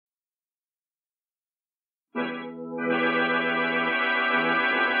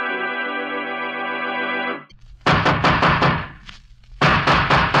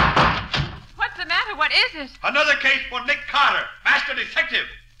is it? Another case for Nick Carter, master detective.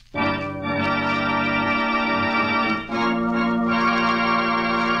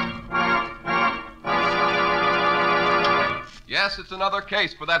 Yes, it's another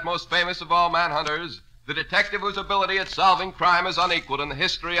case for that most famous of all manhunters, the detective whose ability at solving crime is unequaled in the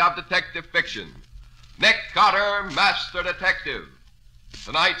history of detective fiction. Nick Carter, Master Detective.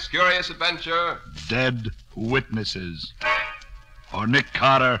 Tonight's curious adventure... Dead Witnesses. Or Nick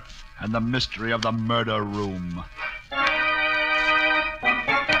Carter and the Mystery of the Murder Room.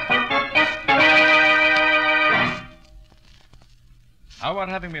 How about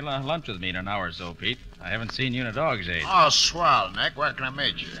having me lunch with me in an hour or so, Pete? I haven't seen you in a dog's age. Oh, swell, Nick. Where can I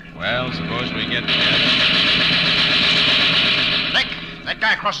meet you? Well, suppose we get together. Nick, that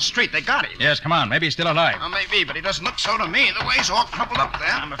guy across the street, they got him. Yes, come on. Maybe he's still alive. Well, maybe, but he doesn't look so to me. The way he's all crumpled up there.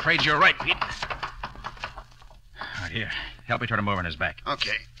 I'm afraid you're right, Pete. Here, help me turn him over on his back.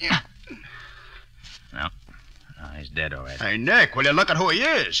 Okay, yeah. No. He's dead, all right. Hey, Nick, will you look at who he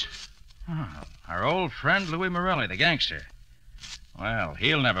is? Oh, our old friend Louis Morelli, the gangster. Well,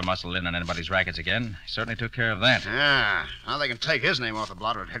 he'll never muscle in on anybody's rackets again. He certainly took care of that. Yeah, now they can take his name off the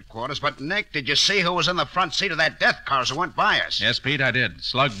blotter at headquarters. But, Nick, did you see who was in the front seat of that death car as it went by us? Yes, Pete, I did.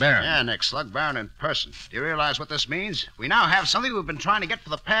 Slug Barron. Yeah, Nick, Slug Barron in person. Do you realize what this means? We now have something we've been trying to get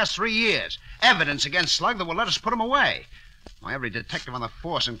for the past 3 years. Evidence against Slug that will let us put him away. Why, every detective on the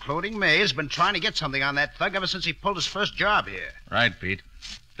force, including me, has been trying to get something on that thug ever since he pulled his first job here. Right, Pete.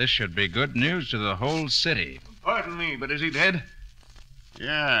 This should be good news to the whole city. Pardon me, but is he dead?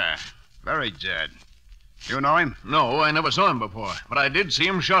 Yeah, very dead. You know him? No, I never saw him before, but I did see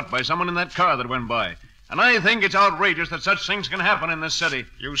him shot by someone in that car that went by. And I think it's outrageous that such things can happen in this city.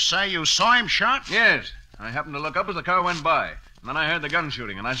 You say you saw him shot? Yes. I happened to look up as the car went by. And then I heard the gun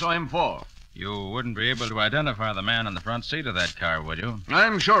shooting, and I saw him fall. You wouldn't be able to identify the man in the front seat of that car, would you?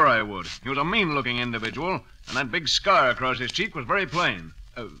 I'm sure I would. He was a mean-looking individual, and that big scar across his cheek was very plain.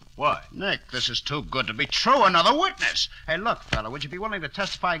 Why? Nick, this is too good to be true. Another witness. Hey, look, fella, would you be willing to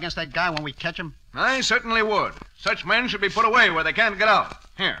testify against that guy when we catch him? I certainly would. Such men should be put away where they can't get out.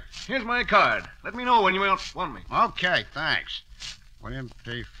 Here's my card. Let me know when you want me. Okay, thanks. William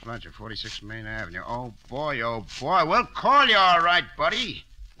P. Fletcher, 46 Main Avenue. Oh, boy, we'll call you all right, buddy.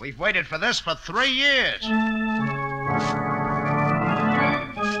 We've waited for this for 3 years.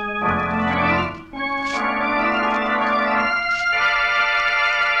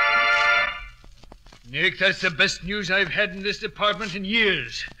 Nick, that's the best news I've had in this department in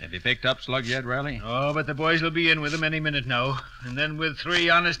years. Have you picked up Slug yet, Riley? Oh, but the boys will be in with him any minute now. And then with 3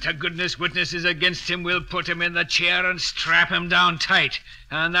 honest-to-goodness witnesses against him, we'll put him in the chair and strap him down tight.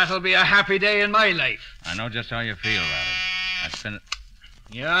 And that'll be a happy day in my life. I know just how you feel, Riley. That's been...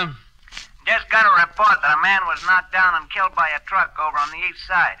 Yeah? Just got a report that a man was knocked down and killed by a truck over on the east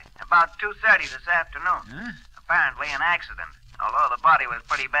side. About 2:30 this afternoon. Huh? Apparently an accident, although the body was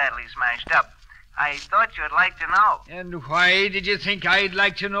pretty badly smashed up. I thought you'd like to know. And why did you think I'd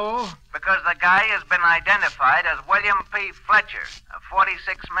like to know? Because the guy has been identified as William P. Fletcher of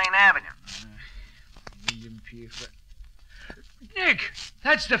 46 Main Avenue. William P. Fletcher. Nick,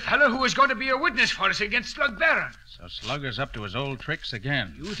 that's the fellow who was going to be a witness for us against Slug Barron. So Slugger's up to his old tricks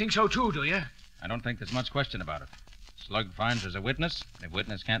again. You think so too, do you? I don't think there's much question about it. Slug finds there's a witness. If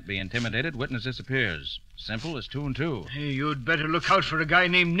witness can't be intimidated, witness disappears. Simple as 2 and 2. Hey, you'd better look out for a guy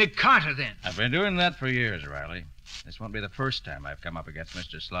named Nick Carter, then. I've been doing that for years, Riley. This won't be the first time I've come up against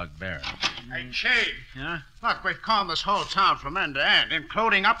Mr. Slug Barron. Hey, Chief. Yeah? Look, we've combed this whole town from end to end,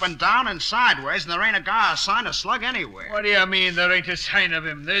 including up and down and sideways, and there ain't a guy assigned a Slug anywhere. What do you mean there ain't a sign of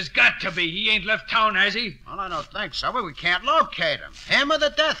him? There's got to be. He ain't left town, has he? Well, I don't think so, but we can't locate him. Him or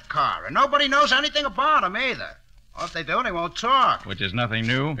the death car, and nobody knows anything about him either. Or if they do, they won't talk. Which is nothing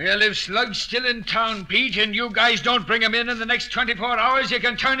new. Well, if Slug's still in town, Pete, and you guys don't bring him in the next 24 hours, you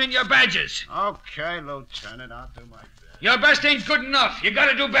can turn in your badges. Okay, Lieutenant, I'll do my best. Your best ain't good enough. You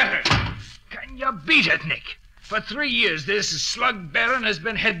gotta do better. Can you beat it, Nick? For 3 years, this Slug Barron has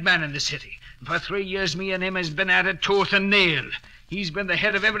been head man in the city. And for 3 years, me and him has been at it tooth and nail. He's been the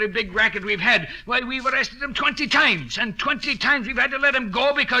head of every big racket we've had. Why, we've arrested him 20 times, and 20 times we've had to let him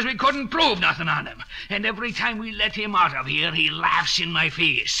go because we couldn't prove nothing on him. And every time we let him out of here, he laughs in my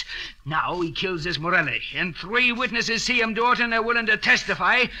face. Now he kills this Morelli, and 3 witnesses see him do it, and they're willing to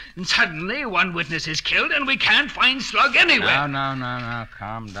testify, and suddenly 1 witness is killed, and we can't find Slug anywhere. Now,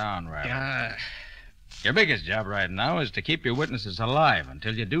 calm down, Riley. Your biggest job right now is to keep your witnesses alive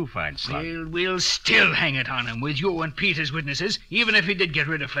until you do find Slug. We'll still hang it on him with you and Pete as witnesses, even if he did get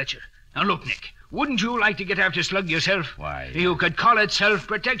rid of Fletcher. Now, look, Nick, wouldn't you like to get after Slug yourself? Why? You could call it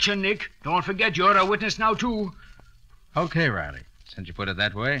self-protection, Nick. Don't forget you're a witness now, too. Okay, Riley, since you put it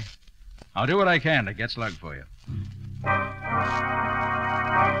that way. I'll do what I can to get Slug for you.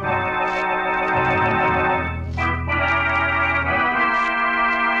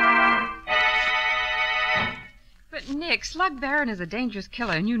 But, Nick, Slug Barron is a dangerous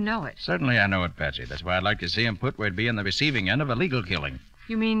killer, and you know it. Certainly I know it, Patsy. That's why I'd like to see him put where he'd be on the receiving end of a legal killing.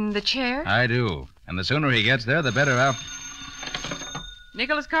 You mean the chair? I do. And the sooner he gets there, the better I'll...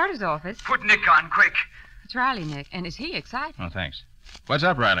 Nicholas Carter's office. Put Nick on, quick. It's Riley, Nick. And is he excited? Oh, thanks. What's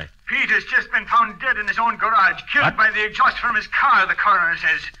up, Riley? Pete has just been found dead in his own garage, killed What? by the exhaust from his car, the coroner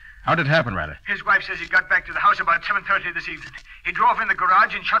says. How did it happen, Riley? His wife says he got back to the house about 7:30 this evening. He drove in the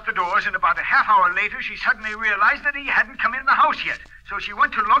garage and shut the doors, and about a half hour later, she suddenly realized that he hadn't come in the house yet. So she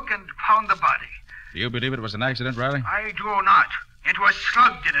went to look and found the body. Do you believe it was an accident, Riley? I do not. It was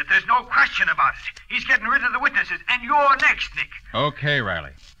Slug did it. There's no question about it. He's getting rid of the witnesses, and you're next, Nick. Okay,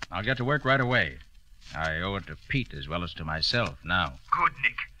 Riley. I'll get to work right away. I owe it to Pete as well as to myself now. Good,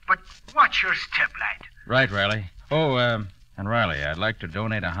 Nick. But watch your step, lad. Right, Riley. Oh, and Riley, I'd like to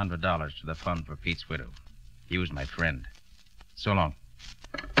donate $100 to the fund for Pete's widow. He was my friend. So long.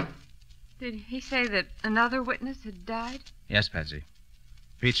 Did he say that another witness had died? Yes, Patsy.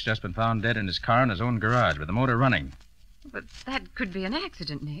 Pete's just been found dead in his car in his own garage with the motor running. But that could be an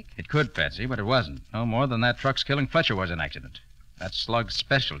accident, Nick. It could, Patsy, but it wasn't. No more than that truck's killing Fletcher was an accident. That's Slug's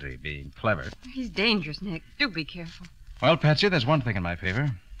specialty, being clever. He's dangerous, Nick. Do be careful. Well, Patsy, there's one thing in my favor.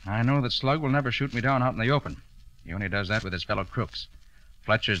 I know that Slug will never shoot me down out in the open. He only does that with his fellow crooks.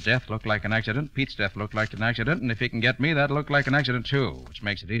 Fletcher's death looked like an accident. Pete's death looked like an accident. And if he can get me, that'll look like an accident, too, which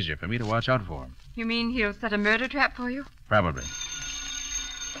makes it easier for me to watch out for him. You mean he'll set a murder trap for you? Probably.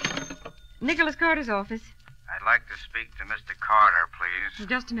 Nicholas Carter's office. I'd like to speak to Mr. Carter, please.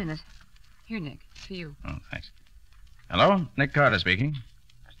 Just a minute. Here, Nick, for you. Oh, thanks. Hello? Nick Carter speaking.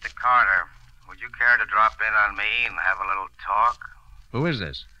 Mr. Carter, would you care to drop in on me and have a little talk? Who is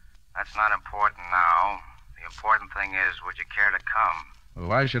this? That's not important now. The important thing is, would you care to come? Well,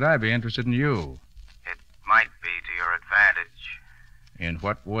 why should I be interested in you? It might be to your advantage. In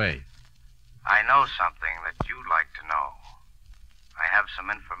what way? I know something that you'd like to know. I have some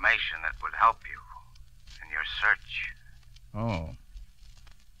information that would help you in your search. Oh.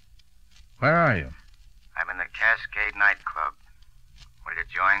 Where are you? I'm in the Cascade nightclub. Will you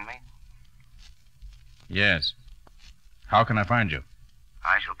join me? Yes. How can I find you?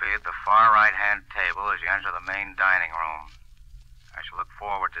 I shall be at the far right-hand table as you enter the main dining room. I shall look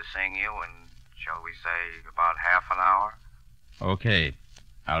forward to seeing you in, shall we say, about half an hour. Okay.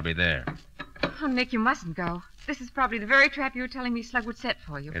 I'll be there. Oh, Nick, you mustn't go. This is probably the very trap you were telling me Slug would set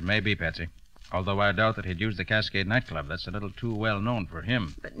for you. It may be, Patsy. Although I doubt that he'd use the Cascade nightclub. That's a little too well known for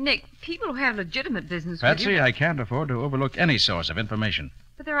him. But, Nick, people who have legitimate business Patsy, with you... I can't afford to overlook any source of information.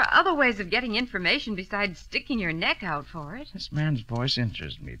 But there are other ways of getting information besides sticking your neck out for it. This man's voice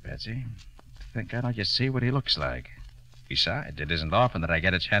interests me, Patsy. I think I'd like to see what he looks like. Besides, it isn't often that I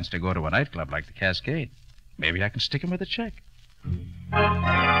get a chance to go to a nightclub like the Cascade. Maybe I can stick him with a check.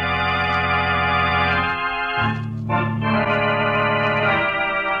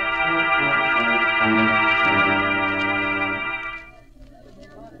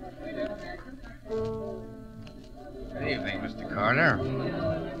 Good evening, Mr.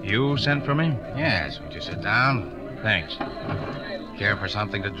 Carter. You sent for me? Yes, would you sit down? Thanks. Care for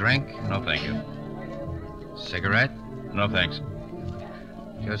something to drink? No, thank you. Cigarette? No, thanks.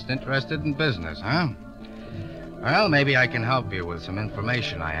 Just interested in business, huh? Well, maybe I can help you with some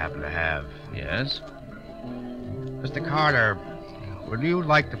information I happen to have. Yes? Mr. Carter, would you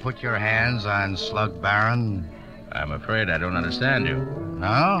like to put your hands on Slug Barron? I'm afraid I don't understand you.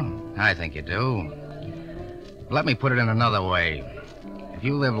 No? I think you do. Let me put it in another way. If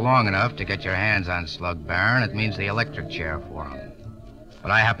you live long enough to get your hands on Slug Barron, it means the electric chair for him.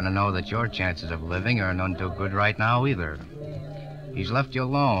 But I happen to know that your chances of living are none too good right now either. He's left you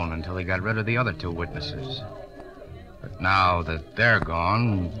alone until he got rid of the other two witnesses. But now that they're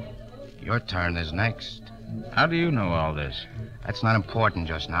gone, your turn is next. How do you know all this? That's not important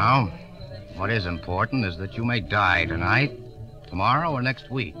just now. What is important is that you may die tonight, tomorrow, or next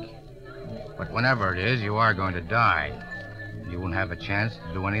week. But whenever it is, you are going to die. You won't have a chance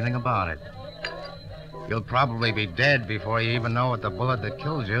to do anything about it. You'll probably be dead before you even know what the bullet that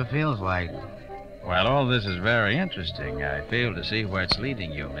kills you feels like. Well, all this is very interesting. I fail to see where it's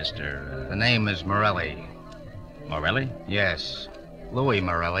leading you, Mr. The name is Morelli. Morelli? Yes. Louis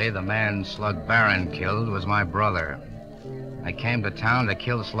Morelli, the man Slug Barron killed, was my brother. I came to town to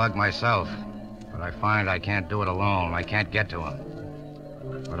kill Slug myself, but I find I can't do it alone. I can't get to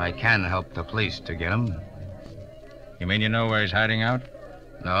him. But I can help the police to get him. You mean you know where he's hiding out?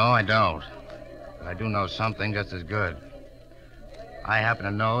 No, I don't. But I do know something just as good. I happen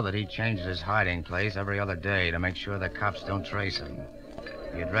to know that he changes his hiding place every other day to make sure the cops don't trace him.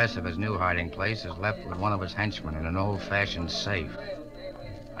 The address of his new hiding place is left with one of his henchmen in an old-fashioned safe.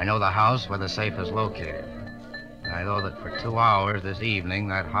 I know the house where the safe is located. And I know that for 2 hours this evening,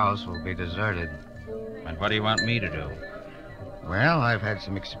 that house will be deserted. And what do you want me to do? Well, I've had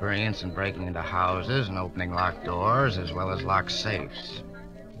some experience in breaking into houses and opening locked doors as well as locked safes.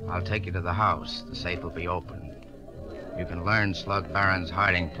 I'll take you to the house. The safe will be open. You can learn Slug Barron's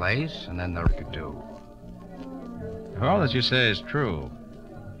hiding place, and then the could do. If all that you say is true,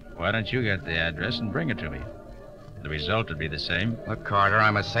 why don't you get the address and bring it to me? The result would be the same. Look, Carter,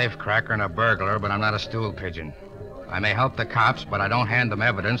 I'm a safe cracker and a burglar, but I'm not a stool pigeon. I may help the cops, but I don't hand them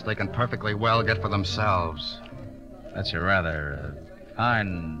evidence they can perfectly well get for themselves. That's a rather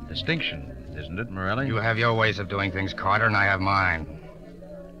fine distinction, isn't it, Morelli? You have your ways of doing things, Carter, and I have mine.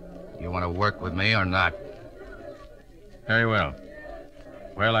 You want to work with me or not? Very well.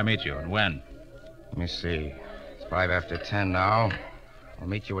 Where'll I meet you, and when? Let me see. It's 5 after 10 now. I'll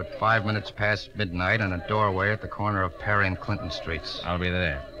meet you at 5 minutes past midnight in a doorway at the corner of Perry and Clinton Streets. I'll be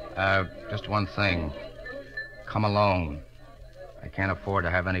there. Just one thing. Come alone. I can't afford to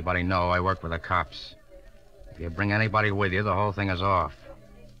have anybody know I work with the cops. If you bring anybody with you, the whole thing is off.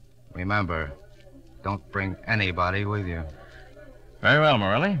 Remember, don't bring anybody with you. Very well,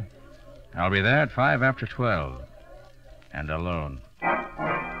 Morelli. I'll be there at 5 after 12. And alone.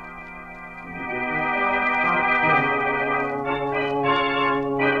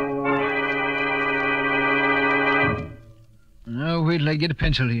 Now, wait till I get a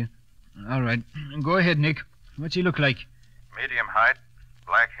pencil here. All right. Go ahead, Nick. What's he look like? Medium height,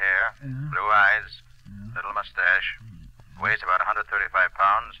 black hair, blue eyes, little mustache. Weighs about 135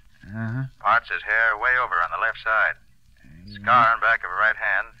 pounds. Uh-huh. Parts his hair way over on the left side. Scar on back of her right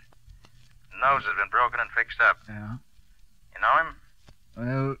hand. Nose has been broken and fixed up. Yeah. You know him?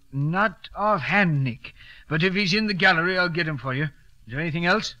 Well, not offhand, Nick. But if he's in the gallery, I'll get him for you. Is there anything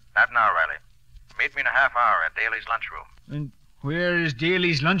else? Not now, Riley. Meet me in a half hour at Daly's lunchroom. And where is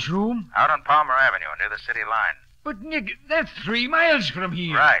Daly's lunchroom? Out on Palmer Avenue near the city line. But, Nick, that's 3 miles from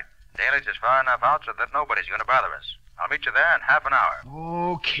here. Right. Daly's is far enough out so that nobody's going to bother us. I'll meet you there in half an hour.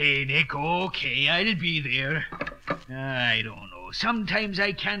 Okay, Nick, okay. I'll be there. I don't know. Sometimes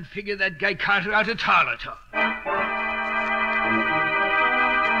I can't figure that guy Carter out at all.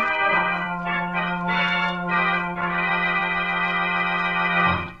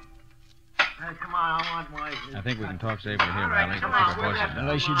 Come on, I want my... I think we can talk safely here, Riley. We'll keep our voices down.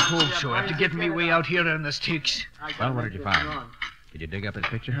 Well, I should hope so. After getting me way out here on the sticks. Well, what did you find? Did you dig up his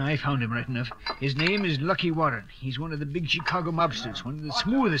picture? I found him right enough. His name is Lucky Warren. He's one of the big Chicago mobsters, one of the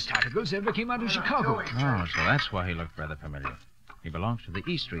smoothest articles that ever came out of Chicago. Oh, so that's why he looked rather familiar. He belongs to the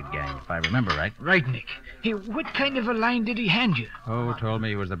E Street gang, if I remember right. Right, Nick. Hey, what kind of a line did he hand you? Oh, told me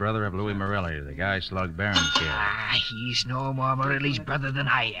he was the brother of Louis Morelli, the guy Slug Barron killed. Ah, he's no more Morelli's brother than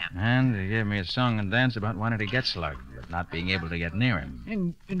I am. And he gave me a song and dance about wanting to get Slug, but not being able to get near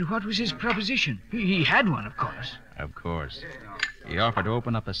him. And what was his proposition? He had one, of course. Of course. He offered to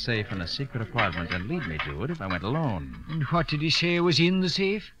open up a safe in a secret apartment and lead me to it if I went alone. And what did he say was in the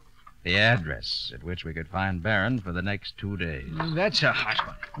safe? The address at which we could find Barron for the next 2 days. Well, that's a hot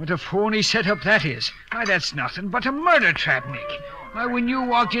one. What a phony setup that is. Why, that's nothing but a murder trap, Nick. Why, when you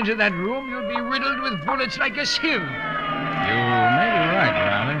walked into that room, you'd be riddled with bullets like a sieve. You may be right,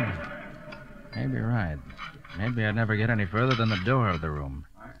 Riley. Maybe right. Maybe I'd never get any further than the door of the room.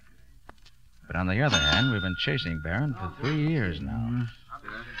 But on the other hand, we've been chasing Barron for 3 years now.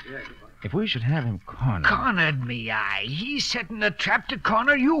 If we should have him cornered... Cornered me, aye. He's setting a trap to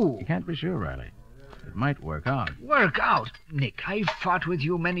corner you. You can't be sure, Riley. It might work out. Work out? Nick, I've fought with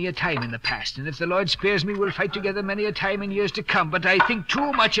you many a time in the past, and if the Lord spares me, we'll fight together many a time in years to come. But I think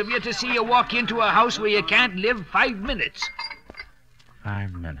too much of you to see you walk into a house where you can't live 5 minutes.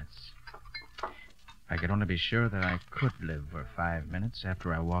 5 minutes. I could only be sure that I could live for 5 minutes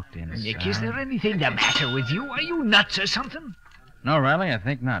after I walked inside. Nick, is there anything the matter with you? Are you nuts or something? No, Riley, I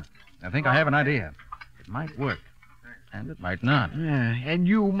think not. I think I have an idea. It might work. And it might not. And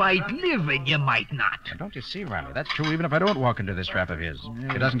you might live and you might not. Now, don't you see, Riley? That's true even if I don't walk into this trap of his.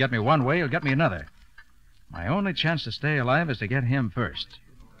 If it doesn't get me one way, it'll get me another. My only chance to stay alive is to get him first.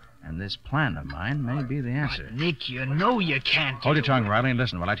 And this plan of mine may be the answer. But Nick, you know you can't. Hold your tongue, Riley, and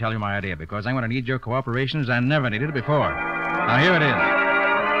listen while I tell you my idea, because I'm going to need your cooperation as I never needed it before. Now, here it is.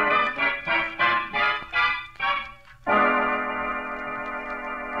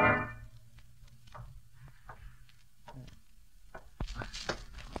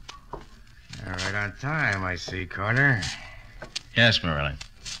 Right on time, I see, Carter. Yes, Morelli.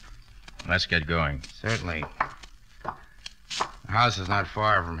 Let's get going. Certainly. The house is not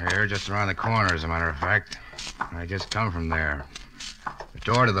far from here, just around the corner, as a matter of fact. I just come from there. The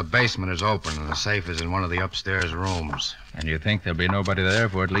door to the basement is open, and the safe is in one of the upstairs rooms. And you think there'll be nobody there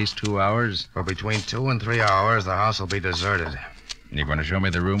for at least 2 hours? For between 2 and 3 hours, the house will be deserted. You going to show me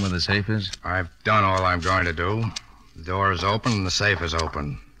the room where the safe is? I've done all I'm going to do. The door is open and the safe is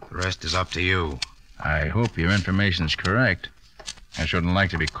open. The rest is up to you. I hope your information's correct. I shouldn't like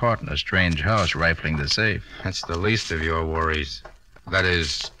to be caught in a strange house rifling the safe. That's the least of your worries. That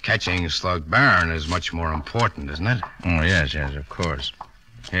is, catching Slug Barron is much more important, isn't it? Oh, yes, of course.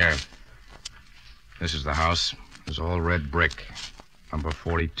 Here. This is the house. It's all red brick. Number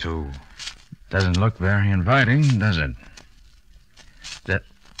 42. Doesn't look very inviting, does it?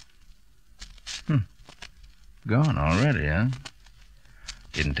 Gone already, huh?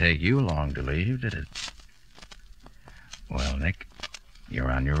 Didn't take you long to leave, did it? Well, Nick, you're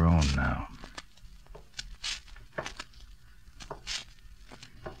on your own now.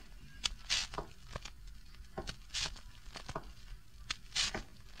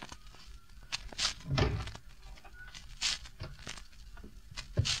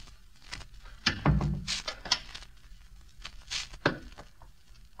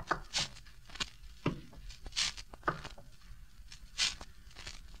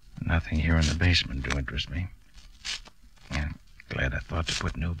 Nothing here in the basement to interest me. Yeah, glad I thought to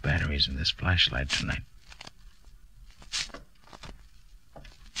put new batteries in this flashlight tonight.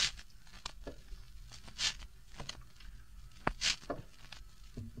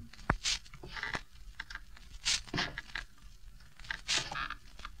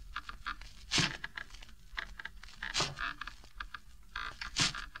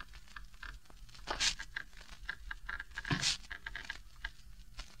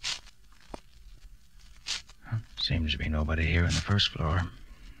 Seems to be nobody here in the first floor.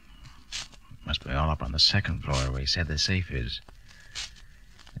 Must be all up on the second floor where he said the safe is.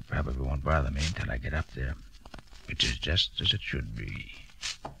 It probably won't bother me until I get up there, which is just as it should be.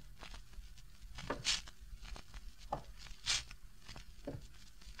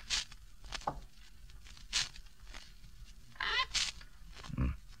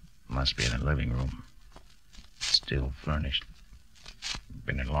 Must be in the living room. Still furnished.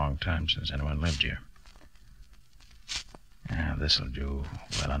 Been a long time since anyone lived here. This'll do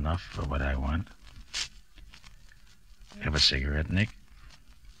well enough for what I want. Have a cigarette, Nick?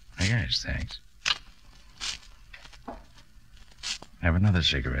 Yes, thanks. Have another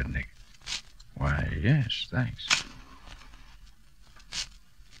cigarette, Nick? Why, yes, thanks.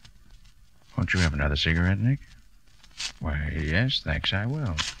 Won't you have another cigarette, Nick? Why, yes, thanks, I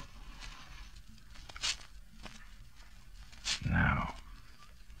will. Now,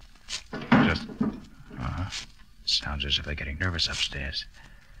 just... Sounds as if they're getting nervous upstairs.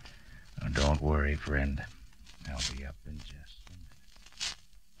 Oh, don't worry, friend. I'll be up in just a minute.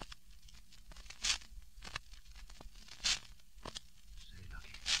 Say,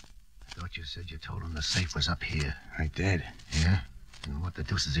 Lucky, I thought you said you told him the safe was up here. I did. Yeah? And what the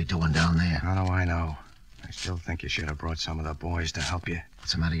deuce is he doing down there? How do I know? I still think you should have brought some of the boys to help you.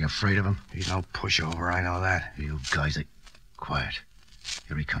 What's the matter? You afraid of him? He's no pushover, I know that. You guys are... Quiet.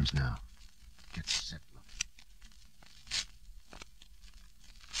 Here he comes now. Get set.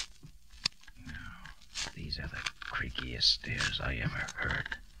 These are the creakiest stairs I ever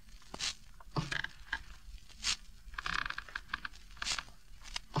heard.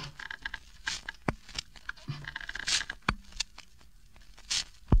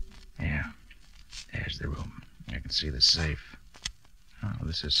 Yeah, there's the room. I can see the safe. Oh,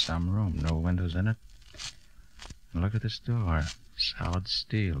 this is some room. No windows in it. And look at this door. Solid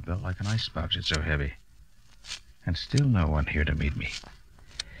steel, built like an icebox. It's so heavy. And still no one here to meet me.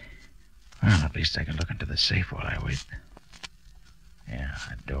 Well, at least I can look into the safe while I wait. Yeah,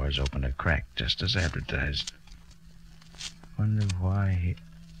 that door's open a crack, just as advertised. Wonder why he...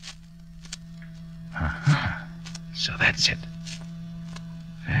 Uh-huh. So that's it.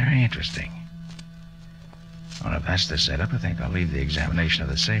 Very interesting. Well, if that's the setup, I think I'll leave the examination of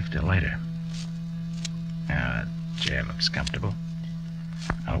the safe till later. Now, that chair looks comfortable.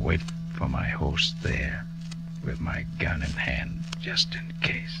 I'll wait for my host there, with my gun in hand, just in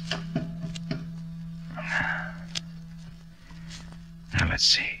case. Now, let's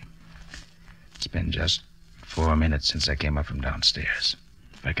see. It's been just 4 minutes since I came up from downstairs.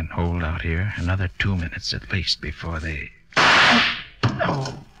 If I can hold out here another 2 minutes at least before they...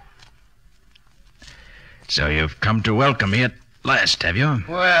 Oh. So you've come to welcome me at last, have you?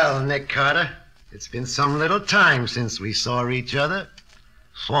 Well, Nick Carter, it's been some little time since we saw each other.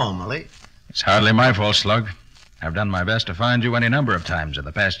 Formally. It's hardly my fault, Slug. I've done my best to find you any number of times in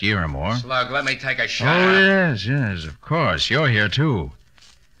the past year or more. Slug, let me take a shot. Oh, yes, of course. You're here, too.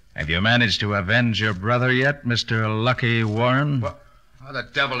 Have you managed to avenge your brother yet, Mr. Lucky Warren? What? How the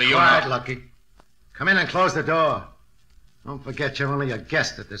devil are you? Quiet, Lucky. Come in and close the door. Don't forget you're only a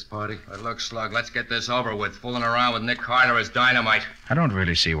guest at this party. But look, Slug, let's get this over with. Fooling around with Nick Carter is dynamite. I don't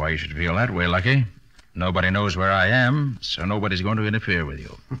really see why you should feel that way, Lucky. Nobody knows where I am, so nobody's going to interfere with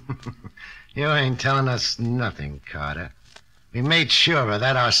you. You ain't telling us nothing, Carter. We made sure of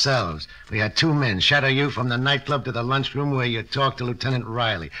that ourselves. We had 2 men shadow you from the nightclub to the lunchroom where you talked to Lieutenant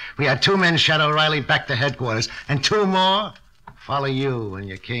Riley. We had 2 men shadow Riley back to headquarters, and 2 more follow you when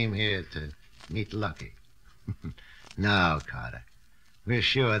you came here to meet Lucky. No, Carter. We're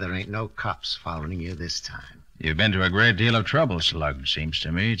sure there ain't no cops following you this time. You've been to a great deal of trouble, Slug, seems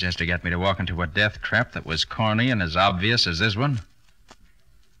to me, just to get me to walk into a death trap that was corny and as obvious as this one.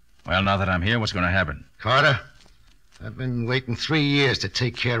 Well, now that I'm here, what's going to happen? Carter, I've been waiting 3 years to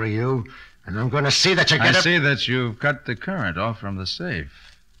take care of you, and I'm going to see that you get I see that you've cut the current off from the safe.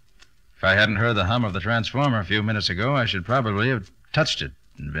 If I hadn't heard the hum of the transformer a few minutes ago, I should probably have touched it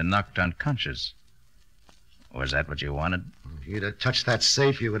and been knocked unconscious. Was that what you wanted? If you'd have touched that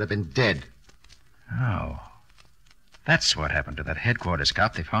safe, you would have been dead. Oh. That's what happened to that headquarters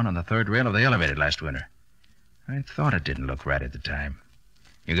cop they found on the 3rd rail of the elevator last winter. I thought it didn't look right at the time.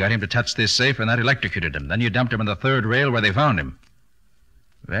 You got him to touch this safe, and that electrocuted him. Then you dumped him on the 3rd rail where they found him.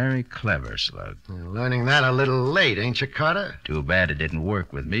 Very clever, Slug. You're learning that a little late, ain't you, Carter? Too bad it didn't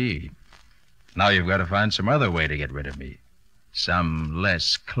work with me. Now you've got to find some other way to get rid of me. Some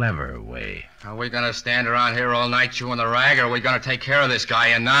less clever way. Are we going to stand around here all night chewing the rag, or are we going to take care of this guy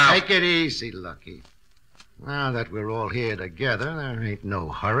and now? Take it easy, Lucky. Now that we're all here together, there ain't no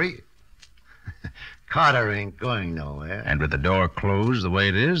hurry. Carter ain't going nowhere. And with the door closed the way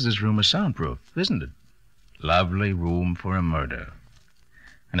it is, this room is soundproof, isn't it? Lovely room for a murder.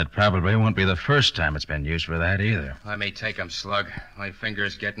 And it probably won't be the first time it's been used for that either. Let me take him, Slug. My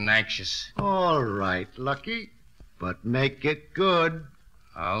finger's getting anxious. All right, Lucky. But make it good.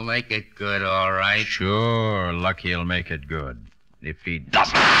 I'll make it good, all right. Sure, Lucky'll make it good. If he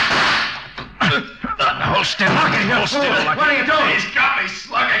doesn't... Hold still, Lucky. Hold still, Lucky. What are you doing? He's got me,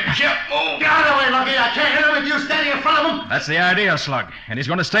 Slug. I can't move. Get out of the way, Lucky. I can't hit him with you standing in front of him. That's the idea, Slug. And he's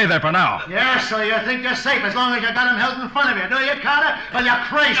going to stay there for now. Yeah, so you think you're safe as long as you got him held in front of you, do you, Carter? Well, you're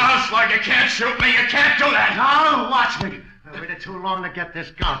crazy. No, Slug, you can't shoot me. You can't do that. No, watch me. I waited too long to get this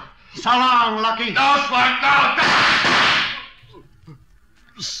gun. So long, Lucky. No, Slug, no.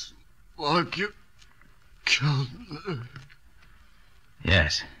 Slug, you killed me.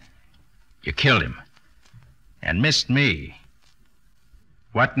 Yes. You killed him. And missed me.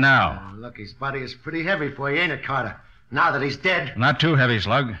 What now? Lucky's body is pretty heavy for you, ain't it, Carter? Now that he's dead. Not too heavy,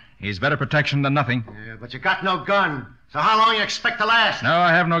 Slug. He's better protection than nothing. Yeah, but you got no gun. So how long you expect to last? No,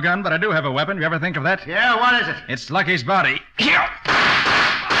 I have no gun, but I do have a weapon. You ever think of that? Yeah, what is it? It's Lucky's body. Here!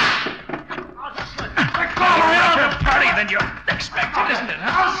 More party than you expected, isn't it,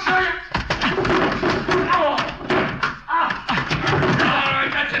 huh? I'll show you. All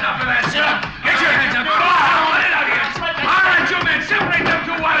right, that's enough of that, sir. Get your hands up. Let it out here. All right, you men, separate them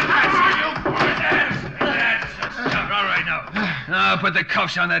 2 wildcats. That's the stuff. All right, now. Now, put the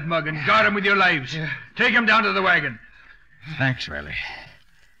cuffs on that mug and guard him with your lives. Take him down to the wagon. Thanks, Riley.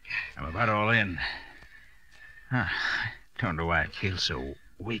 I'm about all in. Huh. Don't know why I feel so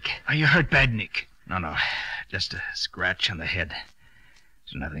weak. Are you hurt bad, Nick? No. Just a scratch on the head.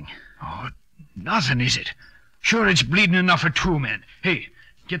 It's nothing. Oh, nothing, is it? Sure, it's bleeding enough for 2 men. Hey,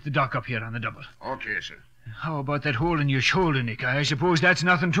 get the doc up here on the double. Okay, sir. How about that hole in your shoulder, Nick? I suppose that's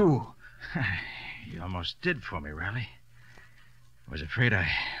nothing, too. You almost did for me, Riley. I was afraid I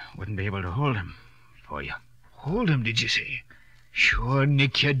wouldn't be able to hold him for you. Hold him, did you say? Sure,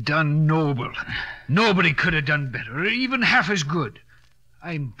 Nick, you done noble. Nobody could have done better, or even half as good.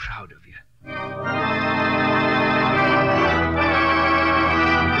 I'm proud of you.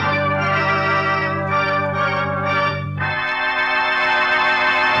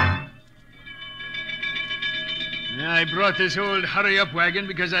 I brought this old hurry-up wagon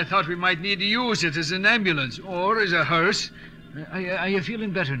because I thought we might need to use it as an ambulance or as a hearse. Are you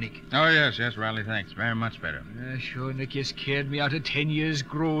feeling better, Nick? Oh, yes, Riley, thanks. Very much better. Sure, Nick, you scared me out of 10 years'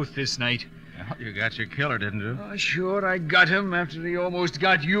 growth this night. Well, you got your killer, didn't you? Oh, sure, I got him after he almost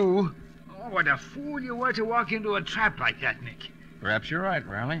got you. Oh, what a fool you were to walk into a trap like that, Nick. Perhaps you're right,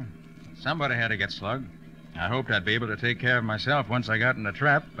 Riley. Somebody had to get slugged. I hoped I'd be able to take care of myself once I got in the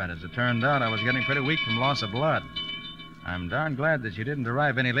trap, but as it turned out, I was getting pretty weak from loss of blood. I'm darn glad that you didn't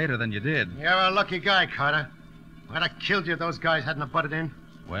arrive any later than you did. You're a lucky guy, Carter. I'd have killed you if those guys hadn't have butted in.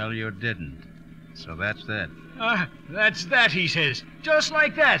 Well, you didn't. So that's that. That's that, he says. Just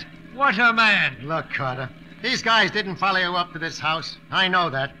like that. What a man. Look, Carter, these guys didn't follow you up to this house. I know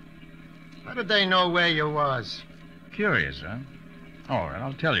that. How did they know where you was? Curious, huh? All right,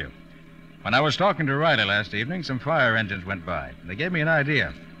 I'll tell you. When I was talking to Riley last evening, some fire engines went by. They gave me an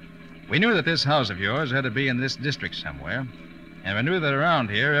idea. We knew that this house of yours had to be in this district somewhere. And we knew that around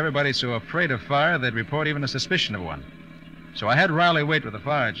here, everybody's so afraid of fire they'd report even a suspicion of one. So I had Riley wait with the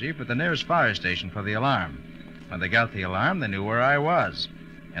fire chief at the nearest fire station for the alarm. When they got the alarm, they knew where I was.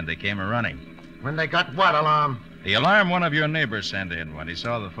 And they came a-running. When they got what alarm? The alarm one of your neighbors sent in when he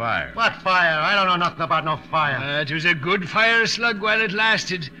saw the fire. What fire? I don't know nothing about no fire. It was a good fire, Slug, while it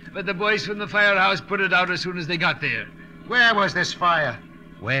lasted. But the boys from the firehouse put it out as soon as they got there. Where was this fire?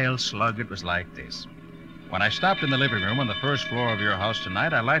 Well, Slug, it was like this. When I stopped in the living room on the first floor of your house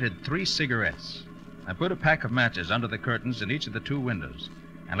tonight, I lighted 3 cigarettes. I put a pack of matches under the curtains in each of the 2 windows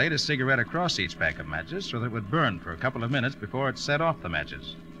and laid a cigarette across each pack of matches so that it would burn for a couple of minutes before it set off the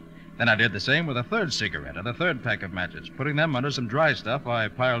matches. Then I did the same with a 3rd cigarette and a 3rd pack of matches, putting them under some dry stuff I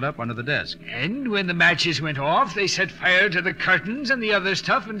piled up under the desk. And when the matches went off, they set fire to the curtains and the other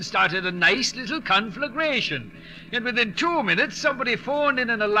stuff and started a nice little conflagration. And within 2 minutes, somebody phoned in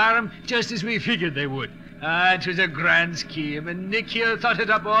an alarm just as we figured they would. It was a grand scheme, and Nick here thought it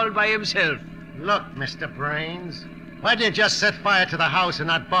up all by himself. Look, Mr. Brains, why did you just set fire to the house and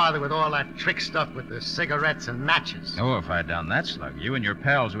not bother with all that trick stuff with the cigarettes and matches? Oh, if I'd done that, Slug, you and your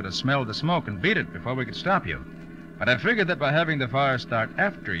pals would have smelled the smoke and beat it before we could stop you. But I figured that by having the fire start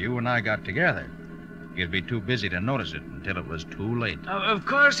after you and I got together, you'd be too busy to notice it until it was too late. Of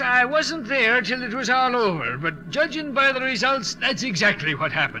course, I wasn't there till it was all over, but judging by the results, that's exactly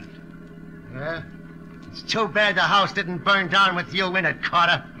what happened. Yeah? It's too bad the house didn't burn down with you in it,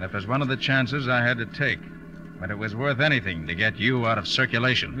 Carter. That was one of the chances I had to take. But it was worth anything to get you out of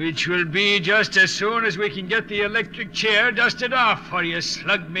circulation. Which will be just as soon as we can get the electric chair dusted off for you,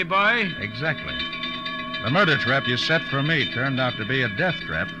 Slug, me boy. Exactly. The murder trap you set for me turned out to be a death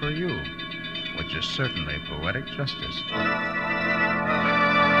trap for you, which is certainly poetic justice.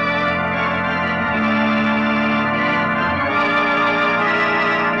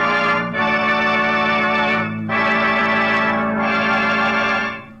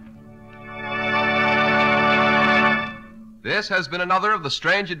 This has been another of the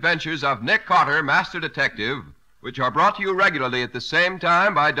strange adventures of Nick Otter, Master Detective, which are brought to you regularly at the same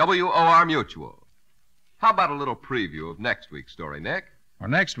time by WOR Mutual. How about a little preview of next week's story, Nick? Well,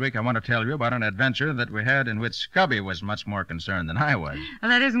 next week I want to tell you about an adventure that we had in which Scubby was much more concerned than I was. Well,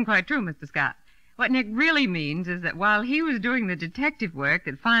 that isn't quite true, Mr. Scott. What Nick really means is that while he was doing the detective work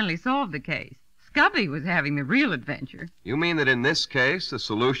that finally solved the case, Scubby was having the real adventure. You mean that in this case, the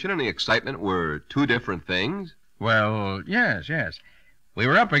solution and the excitement were 2 different things? Well, yes. We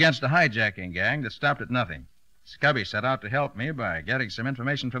were up against a hijacking gang that stopped at nothing. Scubby set out to help me by getting some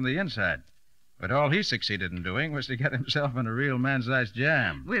information from the inside. But all he succeeded in doing was to get himself in a real man-sized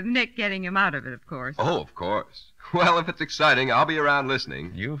jam. With Nick getting him out of it, of course. Oh, of course. Well, if it's exciting, I'll be around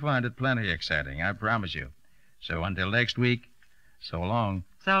listening. You'll find it plenty exciting, I promise you. So until next week, so long.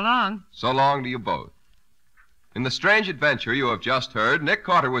 So long. So long to you both. In the strange adventure you have just heard, Nick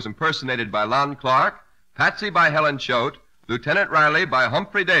Otter was impersonated by Lon Clark, Patsy by Helen Choate, Lieutenant Riley by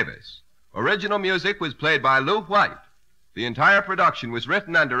Humphrey Davis. Original music was played by Lou White. The entire production was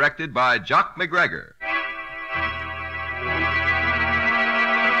written and directed by Jock McGregor.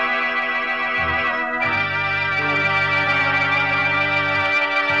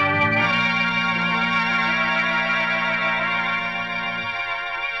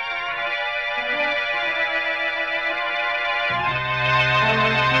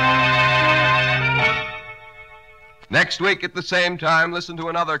 Next week at the same time, listen to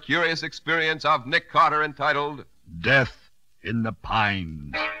another curious experience of Nick Carter entitled Death in the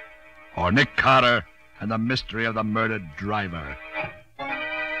Pines, or Nick Carter and the Mystery of the Murdered Driver.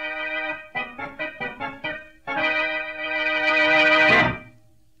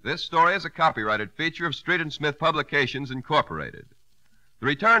 This story is a copyrighted feature of Street and Smith Publications, Incorporated. The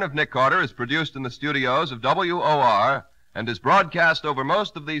Return of Nick Carter is produced in the studios of WOR and is broadcast over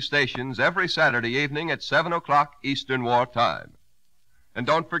most of these stations every Saturday evening at 7 o'clock Eastern War Time. And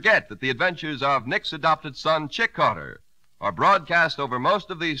don't forget that the adventures of Nick's adopted son, Chick Carter, are broadcast over most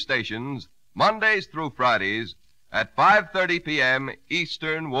of these stations Mondays through Fridays at 5:30 p.m.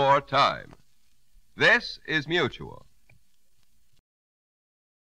 Eastern War Time. This is Mutual.